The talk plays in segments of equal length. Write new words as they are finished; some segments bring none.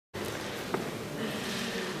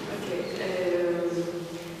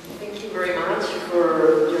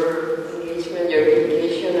for your engagement, your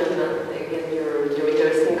dedication, and again, your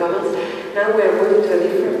interesting comments. Now we are moving to a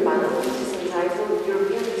different panel, which is entitled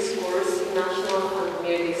European Discourse in National and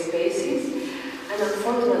Community Spaces. And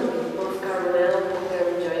unfortunately, both Carolina and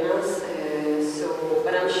Punto will join us,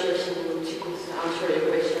 but I'm sure she could answer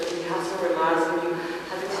your questions. We have some remarks. If you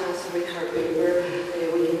have a chance to read her paper,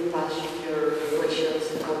 we can pass your questions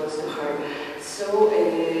and comments to her. So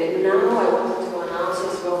now I wanted to announce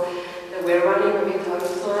as well that we're running a bit out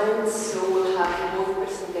of time, so we'll have both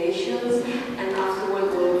presentations, and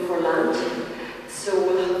afterward we'll go for lunch. So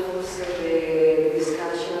we'll have also the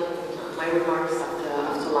discussion, my remarks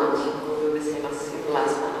after lunch. We'll do the same as in the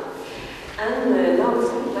last panel. And now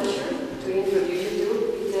it's my pleasure to introduce you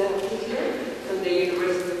to Peter from the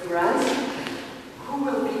University of Graz, who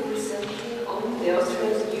will be presenting on the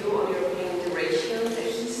Austrian view on European integration, the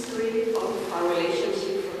history of our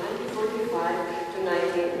relationship from 1945 to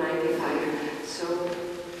 1995. So,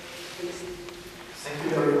 please. Thank you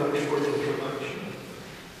very much for the introduction.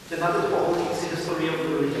 The methodology is the history of the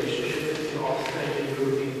relationship between Austria and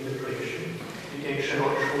European integration. Began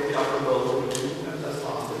shortly after World War II and has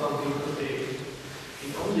lasted until today.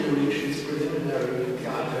 It only reached its preliminary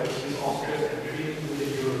climax with Austria's entry into the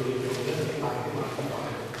European Union in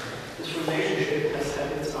 1995. This relationship has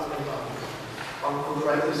had its up and downs. One could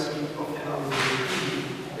rightly speak of an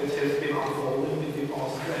uncertainty that has been unfolding between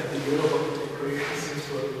Austria and the European integration since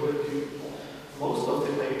World War II. Most of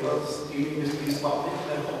the papers dealing with these topics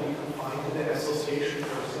have only confined to the association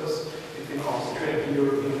process between Austria and the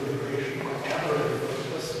European integration, but generally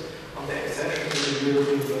focused on the accession to the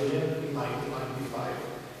European Union in 1995.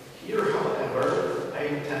 Here, however, I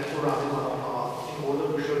intend to run another path in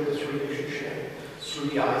order to show this relationship through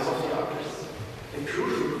the eyes of the artists. The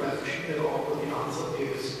crucial question that ought to be answered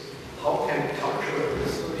is, how can the cultural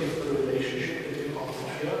history of the relationship between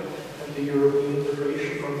Austria and the European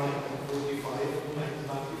integration from 1945 to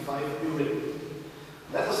 1995 be written?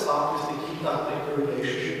 Let us start with the key data in the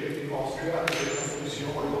relationship between Austria and the Construction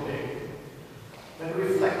Européenne. When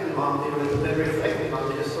reflecting on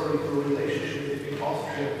the historical relationship between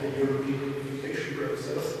Austria and the European unification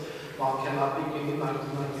process, one cannot begin in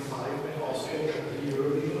 1995 when Austria joined the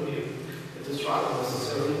European Union. It is rather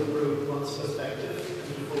necessary to broaden one's perspective and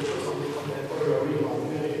to focus on the contemporary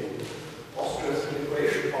long period. Austria's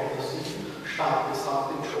immigration policy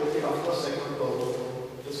started shortly after the Second World War.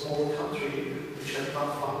 The small country, which had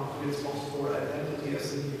not found its post-war identity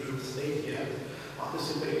as a neutral state yet,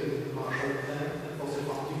 participated in the Marshall Plan and was a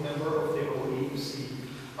founding member of the OEUC.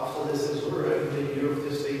 After the cesura in the year of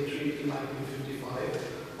the State Treaty in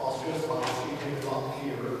 1955, Austria's policy became a lot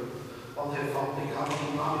clearer. One had found the common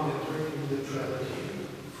denominator in neutrality,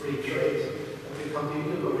 free trade, and the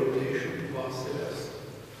continued orientation towards the West.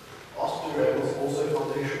 Austria was also a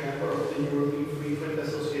foundation member of the European Free Trade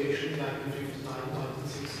Association in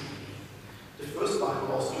 1959-1960. The first time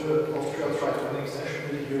Austria tried to an accession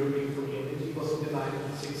to the European community was in the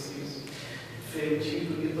 1960s. It failed due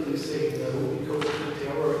to Italy saying no because of the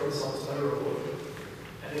terror in South Tyrol.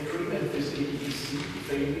 An agreement with the EEC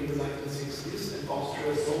failed in the 1960s, and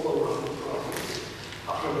Austria solo ran the process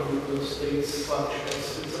after the states such as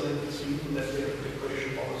Switzerland and Sweden left their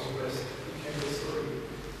integration policy rest became history.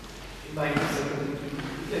 In 1972,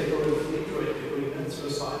 bilateral free trade agreements were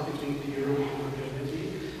signed between the European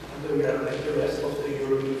community and the rest of the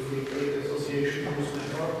European Free Trade Association, whose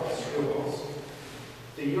member Austria was.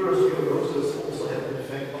 The Eurozone process also had an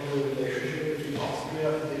effect on the relationship between Austria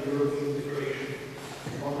and the European integration.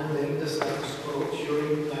 One maintained the status quo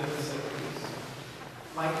during the 1970s.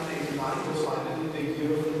 1989 was finally the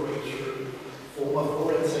year of the breakthrough. Former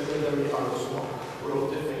Foreign Secretary Alessandra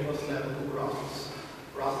wrote the famous letter to Brussels.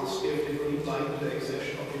 Brussels gave the green light to the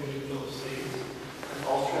accession of individual states, and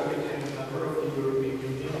Austria became a member of the European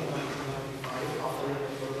Union in 1995 after an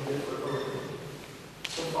affirmative referendum.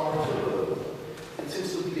 So far, so good. It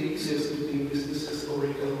seems to be the easiest to deal with this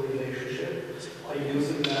historical relationship by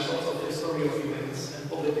using methods of history of events and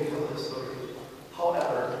political history.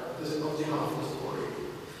 However, this is only half the story.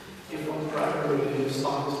 If one primarily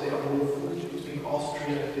starts the involvement between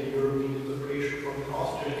Austria and the European integration from an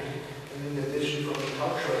Austrian, and in addition from a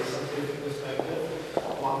cultural scientific perspective,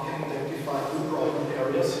 one can identify two problem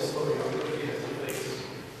areas historiography has to face.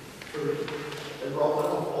 First, the problem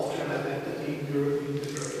of Austrian identity in European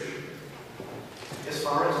integration. As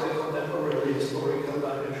far as the contemporary historical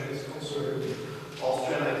dimension is concerned,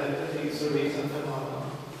 Austrian identity is a recent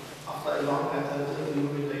phenomenon. After a long identity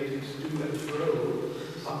related to and fro,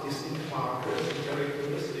 some distinct markers and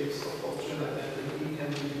characteristics of Austrian identity can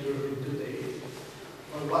be determined today.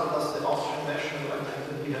 Well, what does the Austrian national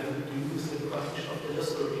identity have to do with the question of the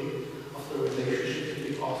history? of the relationship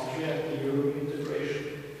between Austria and the European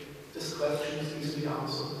integration? This question is easily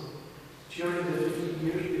answered. During the 15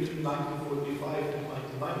 years between 1945 and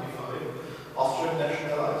 1995, Austrian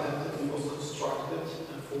national identity was constructed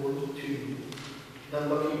and formed too. Then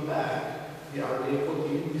looking back, we are therefore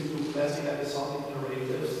dealing with two classic episodic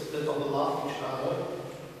narratives that overlap each other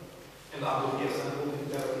and are to be assembled in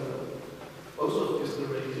parallel. Both of these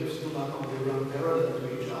narratives do not only run parallel to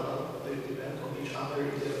each other, they depend on each other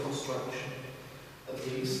in their construction. At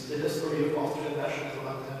least, the history of Austrian national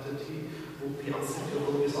identity would be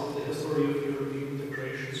unthinkable without the history of European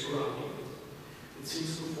integration surrounding it. It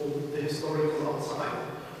seems to form the historical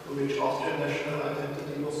outside, to which Austrian national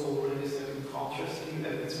identity was already set in contrast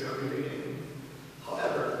at its very beginning.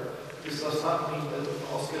 However, this does not mean that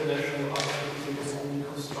Austrian national identity was only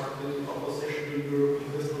constructed in opposition to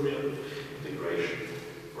European history and integration.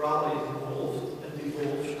 Rather, it involved and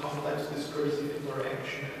evolved complex discursive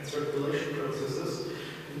interaction and circulation processes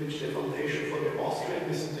in which the foundation for the Austrian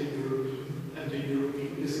is in the European and the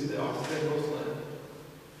European is in the Austrian Muslim.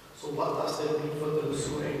 So what does that mean for those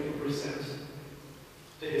who aim to present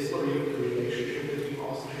the history of the relationship between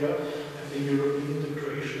Austria and the European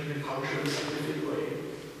integration in a culturally scientific way?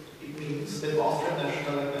 It means that Austrian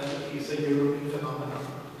national identity is a European phenomenon.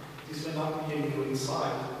 This may not be a new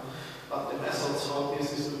insight, but the methods how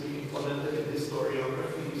this is to be implemented in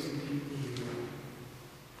historiography is indeed new.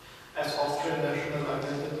 As Austrian national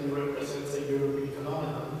identity represents a European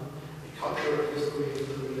phenomenon, a cultural history of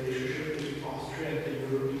the relationship between Austria and the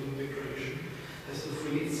European integration has to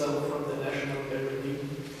free itself from the national paradigm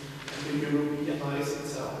and to Europeanize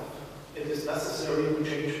itself. It is necessary to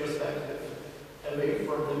change perspective, away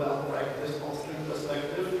from the well-practiced Austrian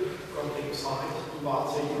perspective from inside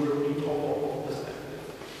towards a European overall perspective.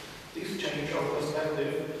 This change of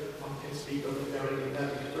perspective, one can speak of a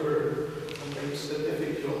paradigmatic turn, contains the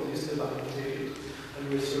difficulties that I indicated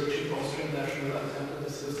when researching Austrian national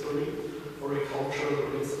identity's history for a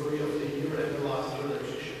cultural history of the here and the last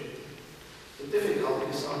relationship. The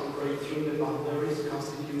difficulties are to break through the boundaries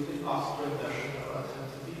constituting Austrian national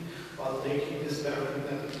identity while taking this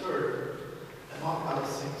paradigmatic turn. Among other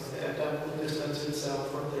things, the attempt to distance itself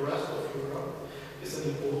from the rest of Europe is an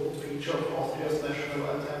important feature of Austria's national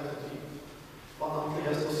identity. One only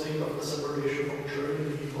has to think of the separation from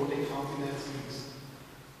Germany before the continent's east.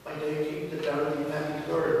 By taking the paradigmatic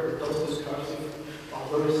turn, those discursive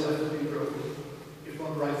boundaries have to be broken. If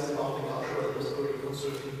one writes about the cultural history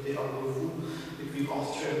concerning the Gandolfi between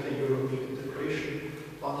Austria and the European integration,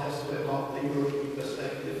 one has to adopt the European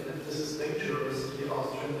perspective, and this is dangerous to the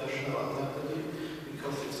Austrian national identity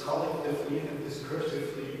because its collectively and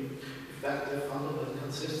discursively effective fundament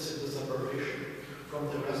consists in the separation from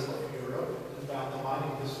the rest of Europe, and by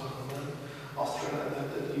undermining this fundament, Austrian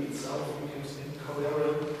identity itself becomes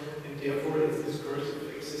incoherent, and therefore its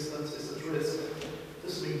discursive existence is at risk.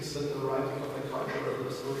 This means that the writing of a cultural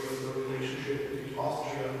history of the relationship between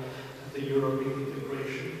Austria and the European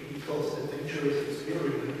integration equals a dangerous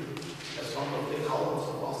experiment, as one of the columns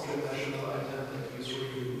of Austrian national identity is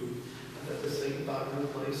removed, and at the same time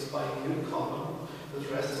replaced by a new column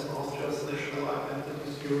that rests on Austria's national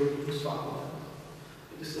identity's European fundament.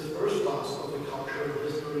 It is the first task of the cultural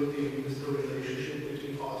history dealing with the relationship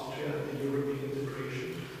between Austria and the European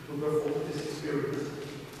integration to perform this experiment.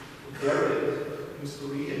 To carry it means to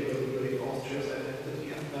re-evaluate Austria's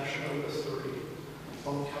identity and national history.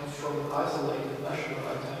 One comes from an isolated national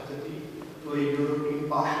identity to a European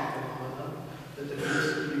partial phenomenon that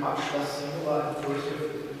appears to be much less singular and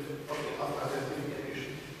prescriptive of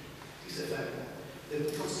identification. This effect, the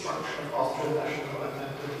deconstruction of Austrian national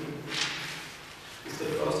identity, is the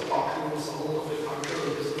first partial result of a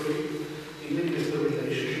cultural history dealing with the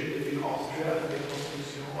relationship between Austria and the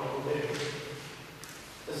Constitution Européenne.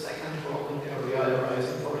 The second problem area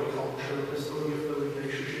arising for a cultural history of the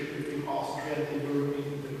relationship between Austria and the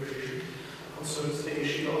European integration concerns the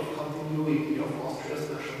issue of continuity of Austria's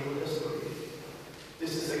national history.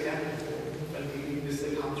 This is again important when dealing with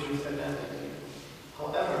the country's identity.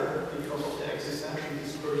 However, because of the existential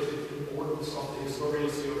discursive importance of the historical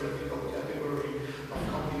theoretical category of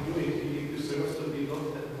continuity, it deserves to be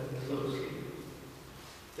looked at closely.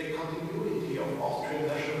 The continuity of Austrian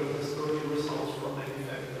national history results from many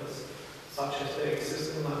factors, such as the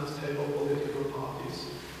existing landscape of political parties,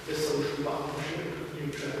 the social partnership,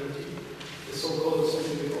 neutrality, the so-called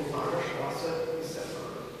political Lagerstrasse, etc.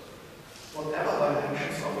 Whatever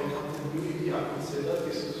dimensions of a continuity are considered,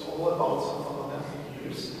 this is all about some fundamental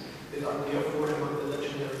views that are therefore among the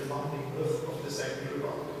legendary founding myth of the Second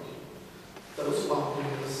Republic. Those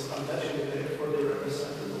foundings are legendary for their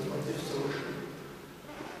representative social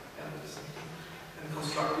and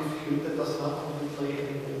constructive view that does not only play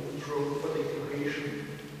an important role for the cohesion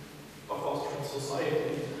of Austrian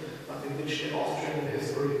society, but in which the Austrian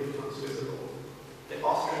history becomes visible. The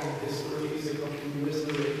Austrian history is a continuous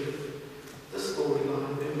narrative. This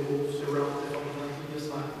storyline involves around the fundamental years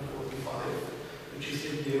 1945, which is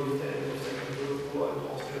the year of the end of the Second World War and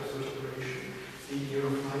Austria's restoration, the year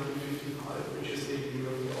of 1955, which is the year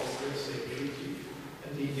of the Austrian State Treaty,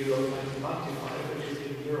 and the year of 1995, which is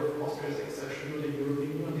the year of Austria's accession to the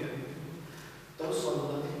European Union. Those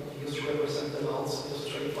fundamental years represent the lance in the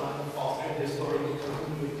straight line of Austrian historical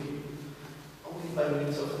continuity. Only by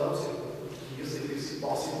means of those years it is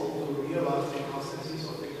possible to realize the constancies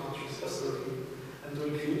of the country's history and to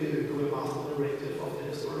include it into a master narrative of the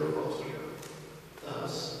history of Austria.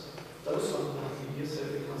 Thus, those fundamental years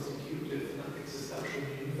have a constitutive and existential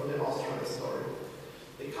meaning for the Austrian story.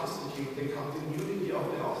 They constitute the continuity of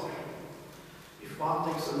the Austrian. If one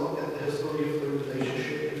takes a look at the history of the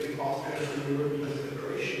relationship between Austria and the European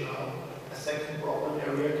integration now, a second problem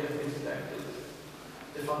area can be detected.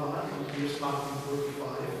 The fundamental years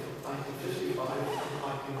 1945, 1955,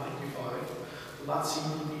 and 1995 do not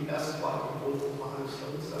seem to be as quite important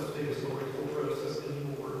milestones as the historical process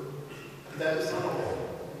anymore. And that is not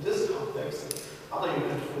all. In this context, other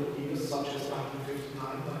eventful years such as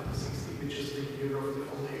 1959-1960, which is the year of the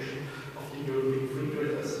formation of the European Free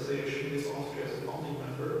Trade Association, is Austria as a founding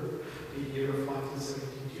member, the year of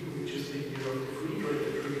 1972, which is the year of the Free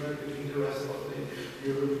Trade Agreement between the rest of the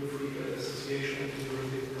European Free Trade Association and the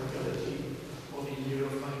European Commonwealth, or the year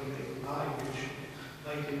of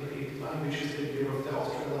 1989, which is the year of the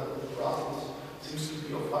Austrian land of Brussels, seems to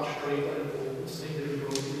be of much greater importance in the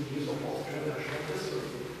European years of Austrian national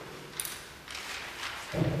history.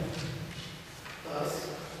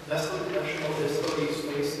 Thus, national history is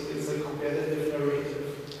faced with a competitive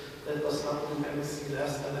narrative that does not do anything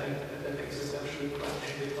less than existentially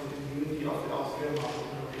question the continuity of the Austrian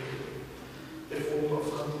national narrative. The form of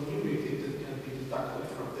continuity that can be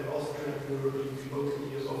deducted from the Austrian European pivotal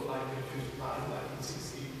years of 1959,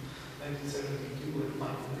 1960, 1972, and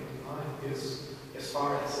 1989 is, as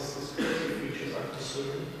far as its descriptive features are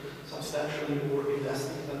concerned, substantially more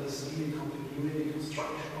elastic than the steely continuity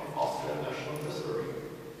construction of Austrian national history.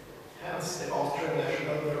 Hence, the Austrian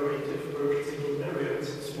national narrative bursts into myriads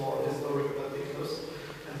of small historic particulars,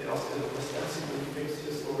 and the Austrian ostensibly fixed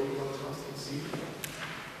historical constancy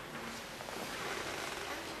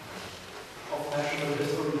of national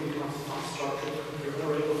history becomes an unstructured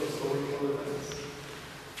conglomerate of historical events.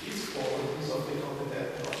 These qualities of the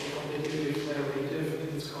competitive narrative and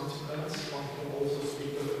its consequence, one can also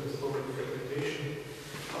speak of an historic reputation,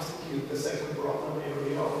 constitute the second problem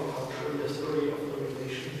area of the cultural history of the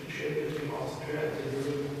relationship between Austria and the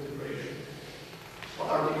European integration. What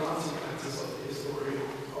are the consequences of the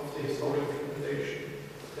historic reputation?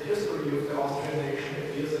 The history of the Austrian nation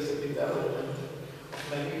appears as a development of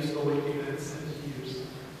many historic events and years,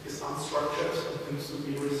 is unstructured and needs to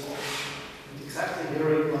be resolved. And exactly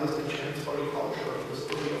herein lies the chance for a cultural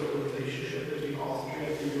history of the relationship between Austria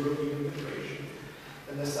and the European integration.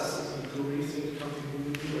 The necessity to rethink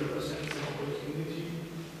continuity represents an opportunity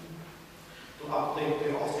to update the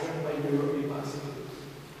Austrian by European landscape.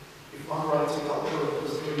 If one writes a cultural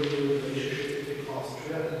history of the relationship between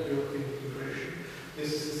Austria and European integration, this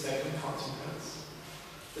is the second consequence.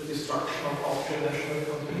 The destruction of Austrian national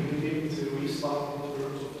continuity is a restart in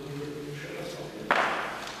terms of the European shared.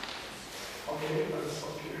 Okay, that's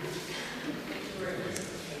all.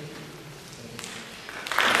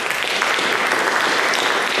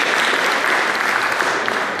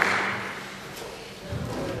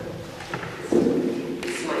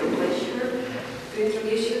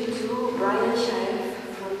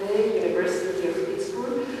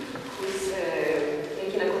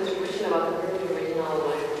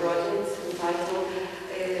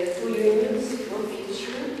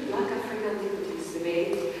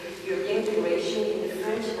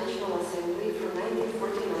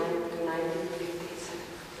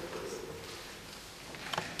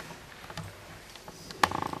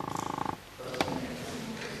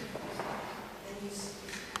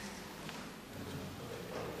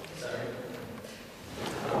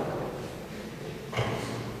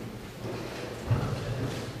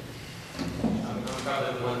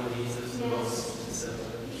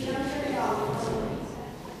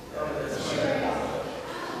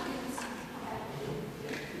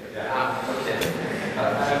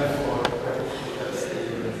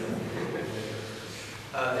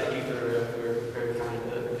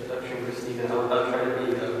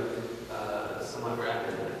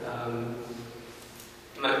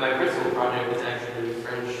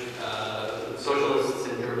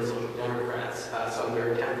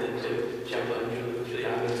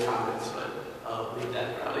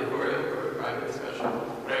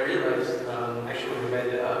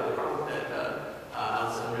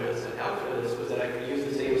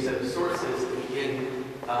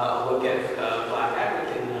 a look at Black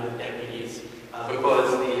African deputies,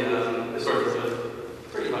 because the sources are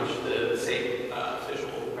pretty much the same official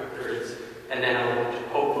records, and then I'll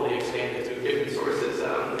hopefully expand it to different sources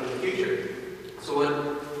in the future. So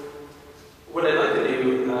what I'd like to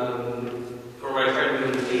do, or what I try to do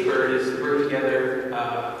in the paper, is to bring together,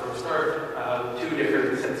 from start, two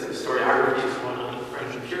different sets of historiographies, one on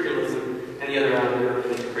French imperialism and the other on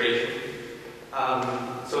European integration.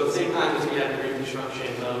 So at the same time as we have the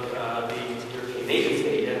reconstruction of the European nation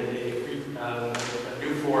state and a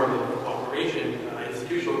new form of cooperation,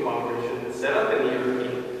 institutional cooperation that's set up in the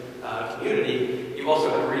European community, you also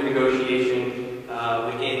have renegotiation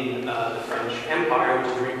within the French Empire,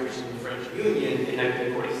 which is reintroduced in the French Union in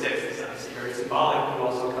 1946. It's obviously very symbolic. It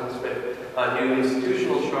also comes with a new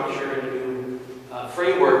institutional structure and a new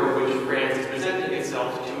framework of which France is presenting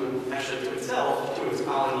itself to, actually to itself, to its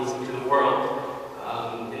colonies, and to the world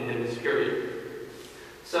in this period.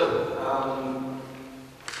 So,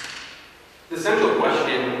 the central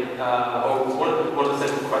question, or one of the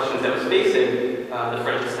central questions that was facing the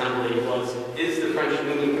French Assembly was, is the French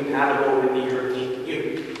Union compatible with the European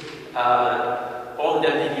community? All the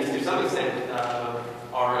deputies, to some extent,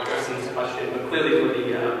 are addressing this question, but clearly for the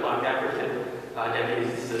Black African deputies,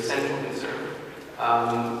 this is a central concern.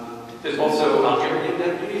 There's also Algerian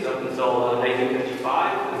deputies up until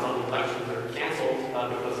 1955, until the elections are canceled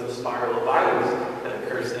because of the spiral of violence that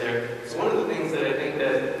occurs there. So one of the things that I think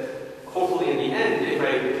that hopefully in the end, if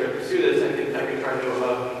I pursue this, I think I can try to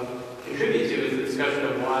contribute to is the discussion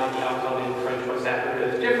of why the outcome in French West Africa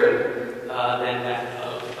is different than that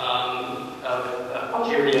of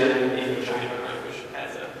Algeria and Indochina, right, which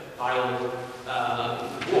has a violent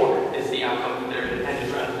war is the outcome of their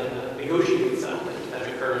independence rather than a negotiated settlement that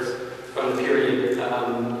occurs from the period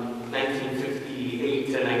 1958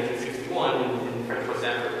 to 1961 in French West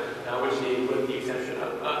Africa, with the exception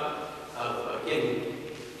of Guinea.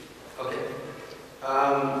 Okay.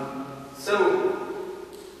 So,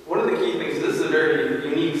 one of the key things, this is a very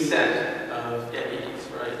unique set of deputies,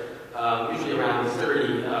 right? Usually around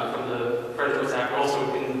 30 from the French West Africa, also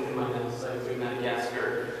in my notes, I include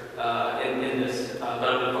Madagascar in this, but I'm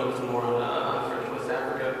going to focus more on French West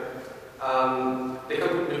Africa. They come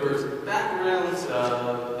from diverse backgrounds,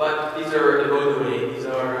 but these are Evalués, these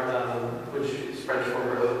are, which is French for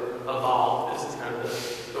evolve. This is kind of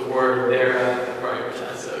the word there, right, which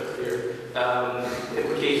has clear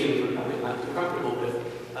implications we're probably not too comfortable with.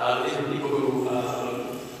 These are people who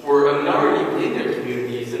were a minority within their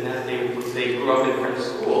communities in that they grew up in French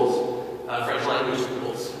schools, French language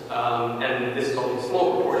schools, and this is only a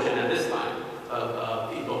small proportion at this time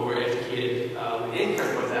of people who were educated within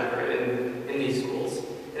French West Africa in these schools.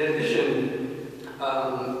 In addition,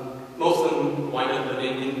 most of them wind up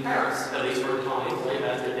living in Paris, at least for a time, right,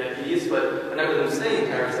 as their deputies, but none of them stay in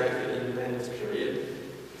Paris after the independence period.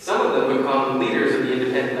 Some of them become leaders of the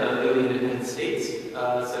newly independent states,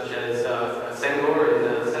 such as Senghor in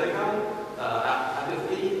Senegal,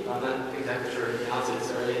 Abdelaziz, I'm not exactly sure how to pronounce it,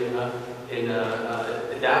 sorry, in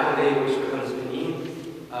Dahomey, which becomes Benin,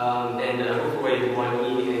 and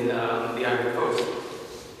Houphouët-Boigny in the Ivory Coast.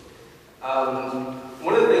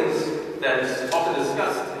 One of the things that is often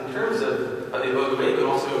discussed in terms of the Evalués, but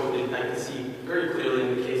also I can see very clearly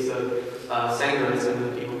in the case of Senghor and some of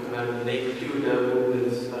the people who come out of the Negritude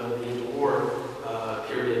movements of the interwar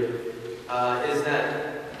period, is that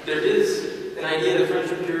there is an idea that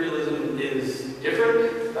French imperialism is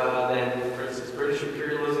different than, for instance, British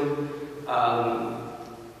imperialism.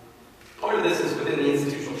 Part of this is within the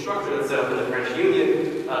institutional structure that's set up in the French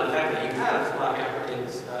Union. The fact that you have Black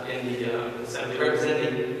Africans in the Assembly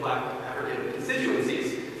representing Black African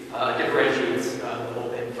constituencies differentiates the whole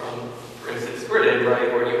thing from, for instance, Britain,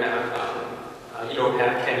 right, where you have you don't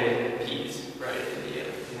have Kenyan MPs, right, in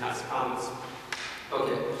the House of Commons.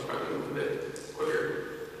 Okay, just probably move a bit quicker.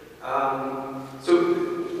 So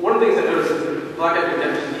one of the things I noticed is Black African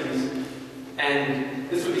deputies, and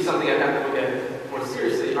this would be something I'd have to look at more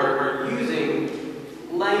seriously, are using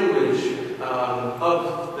language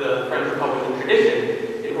of the French Republican tradition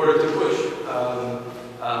in order to push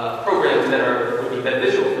programs that would be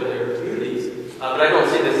beneficial for their communities. But I don't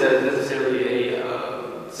see this as necessarily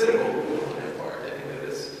a cynical move on their part. I think that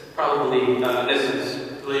this probably, this is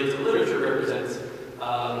related to literature, represents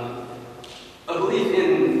a belief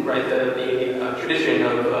in, right, the tradition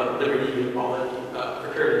of liberty, equality,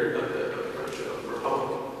 fraternity of the French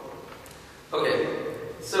Republic. Okay,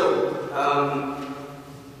 so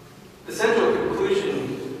the central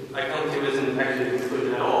conclusion I come to isn't actually a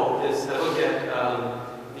conclusion at all, is to look at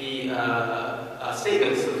the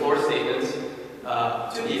statements, the floor statements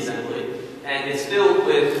to the Assembly, and it's filled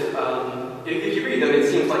with if you read them, it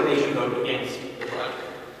seems like they should vote against the project.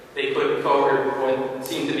 They put forward what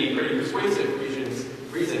seemed to be pretty persuasive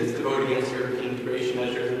reasons to vote against European integration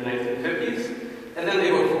measures in the 1950s, and then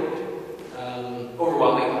they vote for it,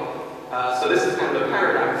 overwhelmingly. So this is kind of a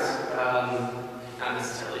paradox, not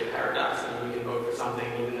necessarily a paradox. I mean, we can vote for something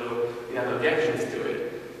even though we have objections to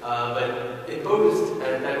it. But it posed,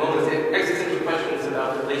 at that moment, existential questions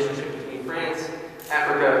about the relationship between France,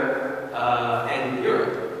 Africa, and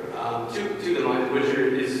Europe, to the mind, which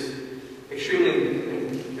is extremely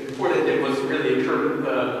important. It was really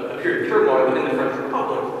a period of turmoil within the French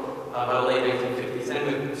Republic by the late 1950s,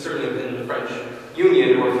 and certainly within the French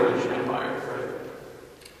Union or French Empire.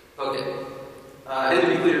 Right? Okay. And to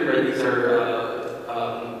be clear, right, these are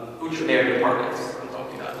outre-mer departments I'm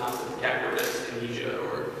talking about, not the Capitalist, Tunisia,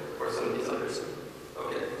 or some of these others.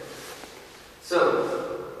 Okay. So,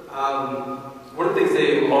 one of the things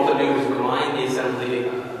they often do is remind the Assembly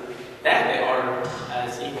that they are,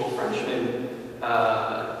 as equal Frenchmen,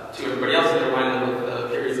 to everybody else, and remind them of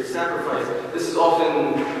periods of sacrifice. This is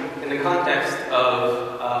often in the context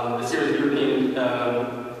of a series of European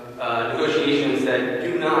negotiations that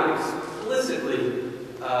do not explicitly,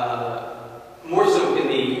 more so in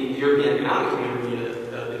the European Economic Community,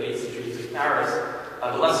 the debates, the treaties of Paris,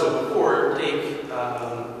 but less so before,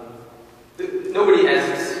 nobody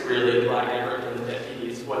asks really Black African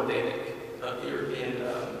deputies what they think of the European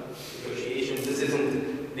negotiations. This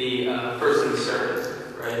isn't the first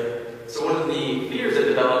concern, right? So one of the fears that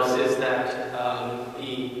develops is that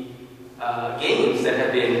the gains that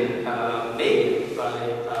have been made by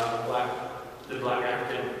the Black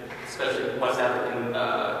African, especially West African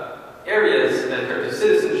areas that are to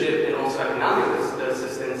citizenship and also economic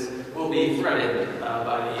assistance will be threatened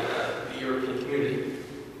by the European community.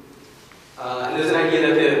 And there's an idea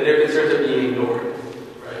that their concerns are being ignored,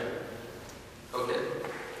 right? Okay.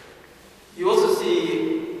 You also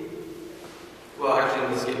see, well, actually,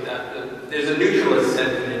 let me skip that. There's a neutralist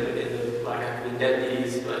sentiment in the Black African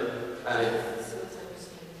deputies, but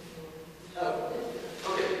oh,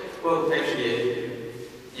 okay. Well, actually,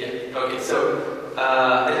 yeah. Okay. So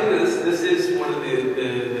I think that this is one of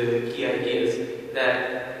the key ideas that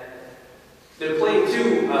they're playing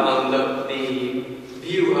to the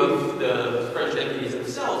view of the French deputies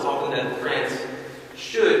themselves, often that France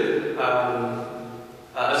should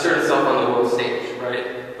assert itself on the world stage,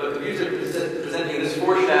 right? But the views are presenting this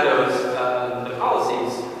foreshadows the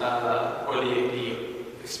policies, or the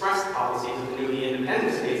expressed policies of the newly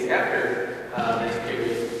independent states after this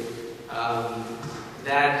period,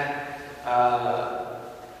 that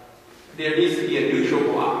there needs to be a neutral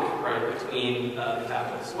bloc, right, between the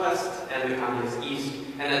capitalist West and the communist East,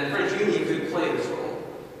 and that the French Union could play this role.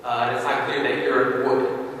 And it's not clear that Europe would.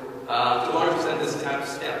 To a large extent, this is out of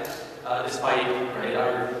step, despite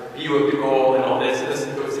our view of de Gaulle and all this. And this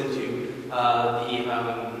goes into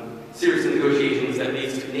the series of negotiations that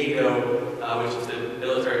leads to NATO, which is the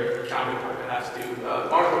military counterpart perhaps to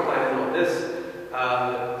Marshall Plan and all this.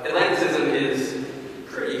 Atlanticism is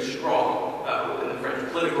pretty strong within the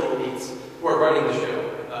French political elites who are running the show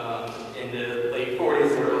in the late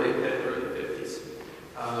 40s and early 50s.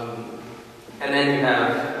 And then you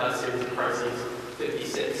have a series of crises,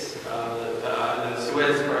 56, and then the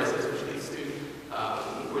Suez crisis, which leads to,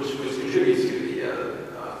 which contributes to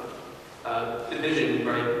the division,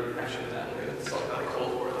 right? Actually, let's talk about the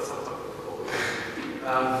Cold War. Let's not talk about the Cold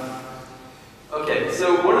War. Okay, so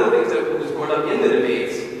one of the things that was brought up in the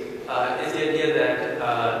debates is the idea that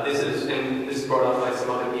this is brought up by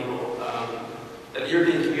some other people, that the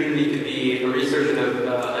European community could be a resurgence of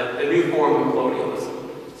a new form of colonialism.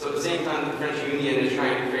 So at the same time, the French Union is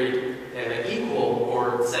trying to create an equal,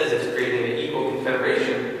 or says it's creating an equal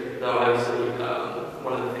confederation, though obviously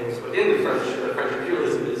one of the things within the French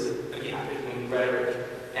imperialism is a gap between rhetoric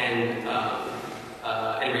and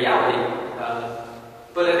reality.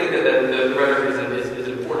 But I think that the rhetoric is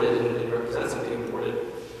important and represents something important.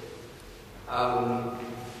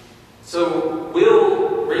 So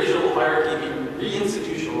will racial hierarchy be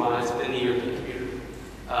reinstitutionalized within the European community?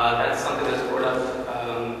 That's something that's brought up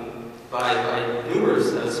by numerous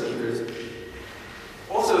speakers.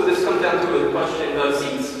 Also, this comes down to a question of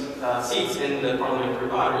seats in the parliamentary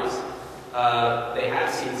bodies. They have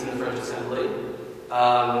seats in the French Assembly.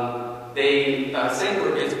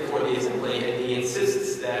 Sandberg gets before the Assembly, and he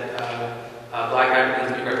insists that Black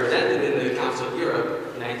Africans be represented in the Council of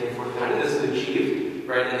Europe in 1949, and this is achieved,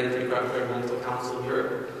 right, in the Intergovernmental Council of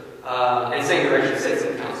Europe. And Sandberg actually sits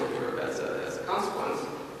in the Council of Europe as a consequence.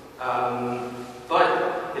 But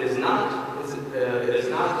it is not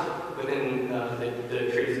within the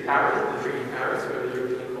Treaties of Paris, the Treaty of Paris, or the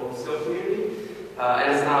European Political Community,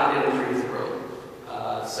 and it's not in the Treaties of Rome.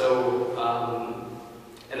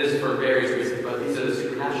 And this is for various reasons, but these are the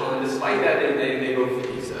supranational, and despite that, they vote for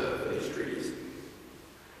these treaties.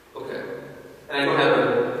 Okay. And I don't have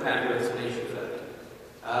an adequate explanation for that.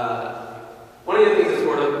 One of the things that's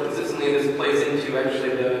brought up consistently, and this plays into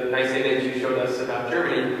actually the nice image you showed us about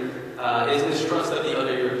Germany, is mistrust of the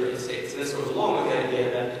other European states. And this goes along with the idea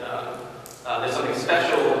that there's something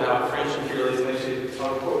special about French imperialism. Actually,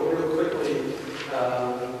 I'll quote real quickly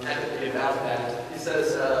about that. He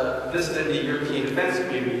says, this is in the European defense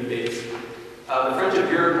community debates. The French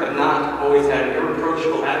of Europe have not always had an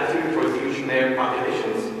irreproachable attitude towards the Outre-mer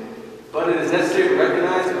populations, but it is necessary to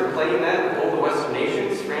recognize and proclaim that of all the Western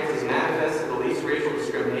nations, France has manifested the least racial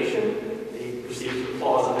discrimination. He receives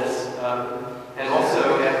applause on this. And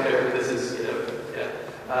also after,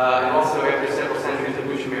 and also after several centuries of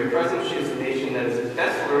Outre-mer presence, she is a nation that is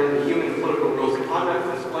best learned the human and political rules of conduct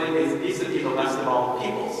and display vis-a-vis the less evolved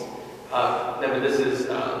peoples. This is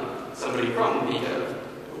somebody from the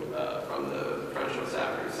French West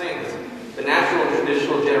Africa saying this. The natural and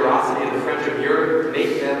traditional generosity of the French of Europe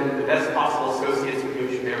make them the best possible associates with the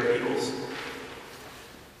Outre-mer peoples.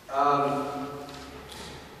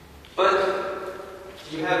 But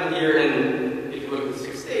you have in here, and if you look at the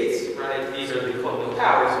 6 states, right, these are the colonial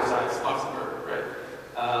powers besides Luxembourg, right?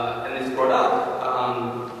 And it's brought up,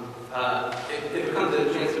 it becomes a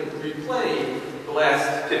chance to replay the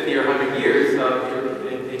last 50 or 100 years of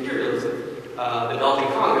European imperialism, the Belgian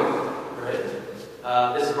Congo, right?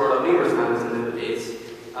 This is brought up numerous times in the debates.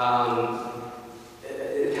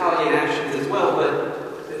 Italian actions as well,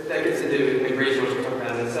 but that gets into immigration, which we'll talk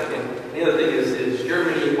about in a second. The other thing is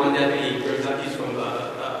Germany, one deputy brings up, he's from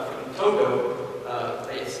Togo,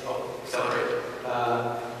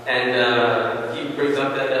 and he brings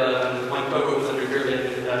up that when Togo was under German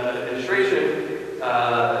administration,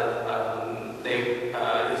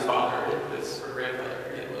 his father, or grandfather,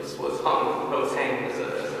 was hanged as a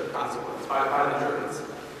consequence by the Germans.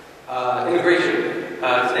 Immigration.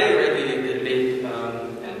 Today, right, the debate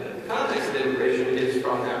and the context of the immigration is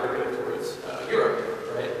from Africa towards Europe,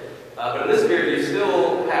 right? But in this period, you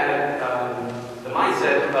still had the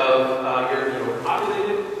mindset of Europe being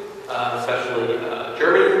overpopulated, especially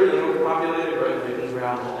Germany being overpopulated, right? Britain's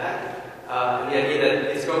around all that. And the idea that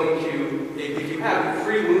it's going to, if you have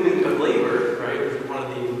free movement of labor, right, which is one of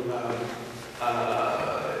the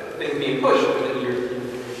things being pushed within the European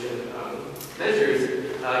immigration measures,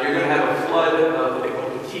 you're going to have a flood of what they call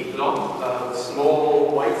petite blancs,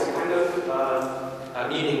 small whites, kind of,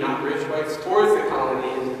 meaning not rich whites, towards the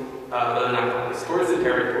colonies, not colonies, towards the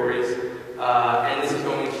territories, and this is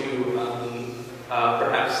going to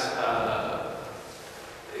perhaps.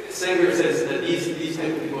 Sanger says that these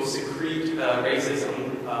type of people secrete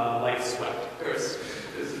racism like sweat. There's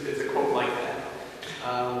a quote like that.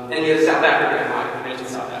 And you have South Africa, I mentioned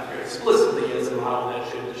South Africa explicitly as a model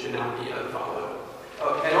that should not be followed.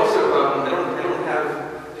 And also, I don't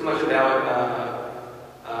have too much about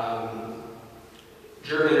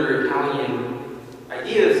German or Italian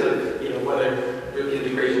ideas of whether European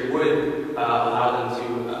integration would allow them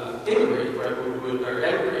to immigrate, or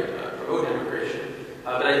emigrate, promote immigration.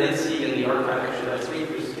 But I did see in the archive actually last week,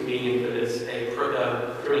 which is convenient for this,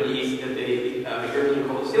 during the East, that the European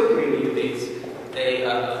Cold Steel community debates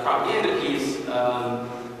a propaganda piece,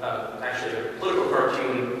 actually a political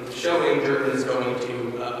cartoon, showing Germans going to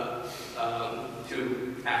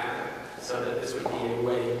Africa, so that this would be a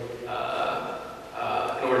way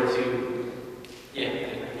in order to,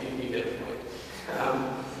 you get the point.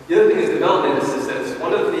 The other thing is development assistance.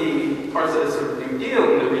 One of the parts of this sort of New Deal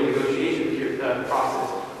in the renegotiation process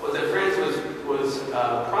was that France was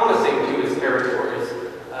promising to its territories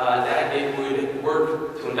that it would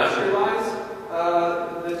work to industrialize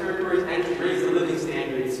the territories and to raise the living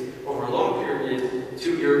standards over a long period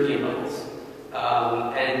to European levels.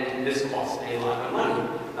 And this cost a lot of money.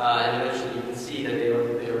 And eventually you can see that they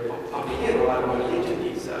were pumping in a lot of money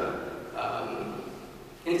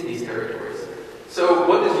into these territories. So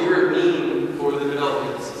what does Europe mean for the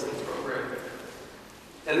development assistance program?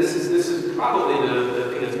 And this is probably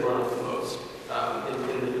the thing that's brought up the most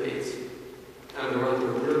in the debates. I'm going to run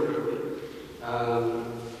through it real quickly.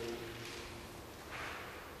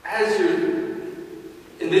 As you're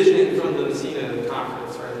envisioning from the Messina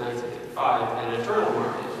conference, right, in 1955, an internal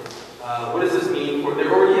market, what does this mean for,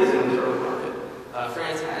 there already is an internal market.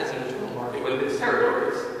 France has an internal market with its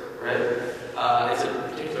territories, right? It's a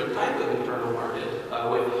particular type of internal market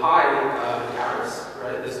with high tariffs,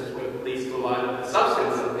 right? This is what leads to a lot of the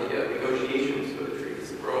substance of the negotiations for the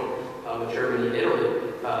treaties of Rome with Germany and Italy,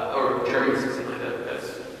 or Germany specifically,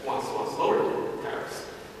 that's wants lower tariffs.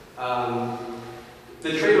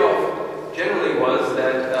 The trade-off generally was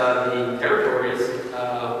that the territories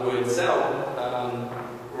would sell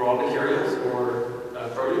raw materials or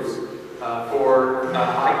produce for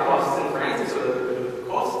high costs in France, so the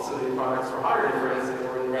costs of the products were higher in France than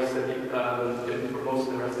were in the rest of for most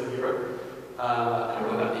of the rest of Europe. I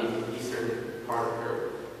don't know about the eastern part of Europe.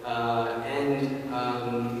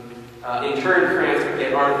 In turn, France would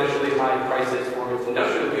get artificially high prices for its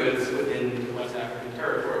industrial goods within the West African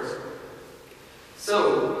territories.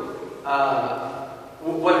 So,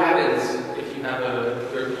 what happens if you have a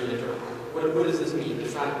European internal market? What does this mean?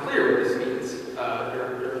 It's not clear what this means. There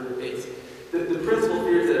are debates. The principal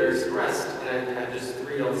fears that are expressed, and I have just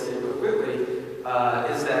three I'll say real quickly,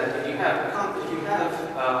 is that if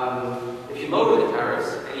you lower the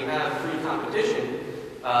tariffs and you have free competition,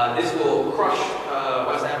 this will crush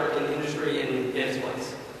West African industry in its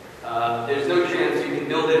place. There's no chance you can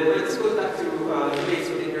build it, but this goes back to debates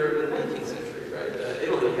within Europe in the 19th century, right?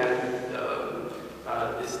 Italy had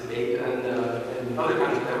this debate, and other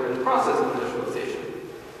countries that were in the process of industrialization.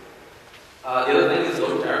 The other thing is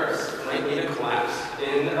low tariffs might mean a collapse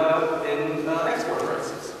in export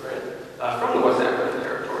prices, right, from the West African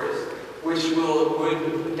territories, which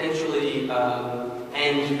would potentially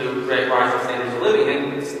end the rise of standards of living.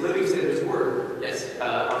 And living standards were, yes,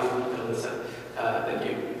 thank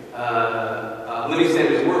you. Living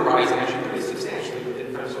standards were rising actually pretty substantially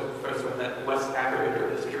within West Africa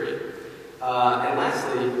during this period. And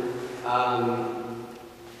lastly,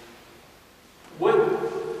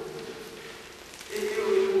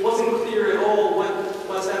 it wasn't clear at all what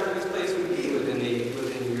West Africa's place would be within the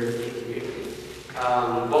European community.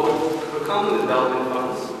 What would become the development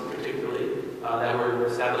funds, particularly, that were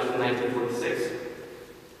established in 1946.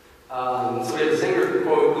 So we have a Singer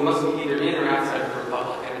quote, "We must be either in or outside the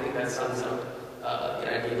Republic," and I think that sums up the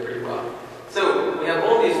idea pretty well. So we have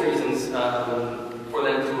all these reasons for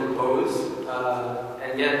them to oppose,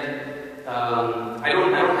 and yet I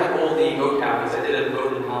don't have all the vote tallies. I did a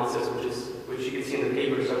vote analysis, which you can see in the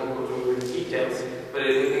paper, so I won't go over the details, but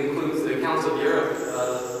it includes the Council of Europe,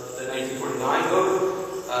 the 1949 vote,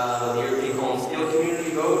 the European Coal and Steel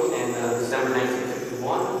Community vote in December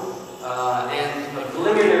 1951, and a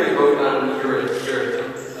preliminary vote on Euratom,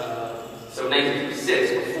 so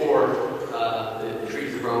 1956, before the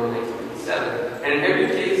Treaty of Rome in 1957. And in every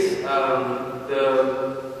case, the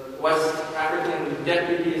West African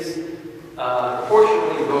deputies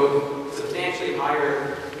proportionally vote substantially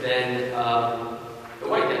higher than the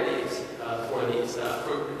white deputies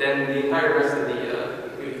than the entire rest of the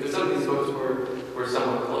community, because some of these votes were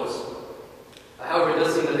somewhat close. However, it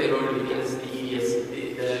does seem that they voted against the EDS,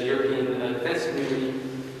 the European Defense Community,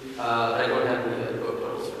 but I don't have the vote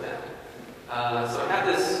totals for that. So I have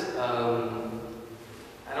this, I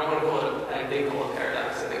don't want to call it, I think call it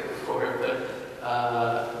paradox, I think before, but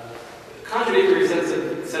contradictory sets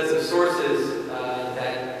of sources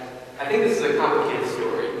that, I think this is a complicated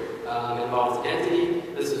story. It involves identity.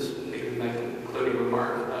 This is maybe my concluding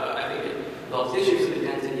remark. I think it involves issues of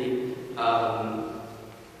identity.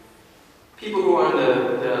 People who are on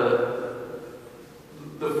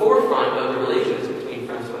the forefront of the relations between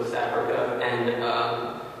France and West Africa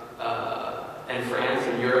and France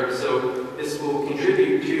and Europe. So this will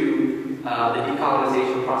contribute to the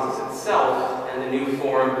decolonization process itself and the new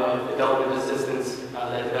form of development assistance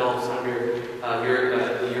that develops under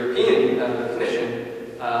the European Commission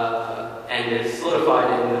and is solidified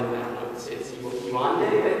in, I don't know, it's Yuande,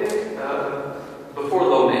 I think, before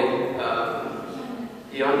Lomé.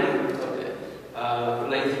 Yuande? Okay. From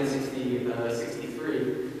 1963.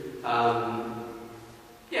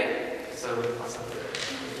 Yeah, so I'll stop there.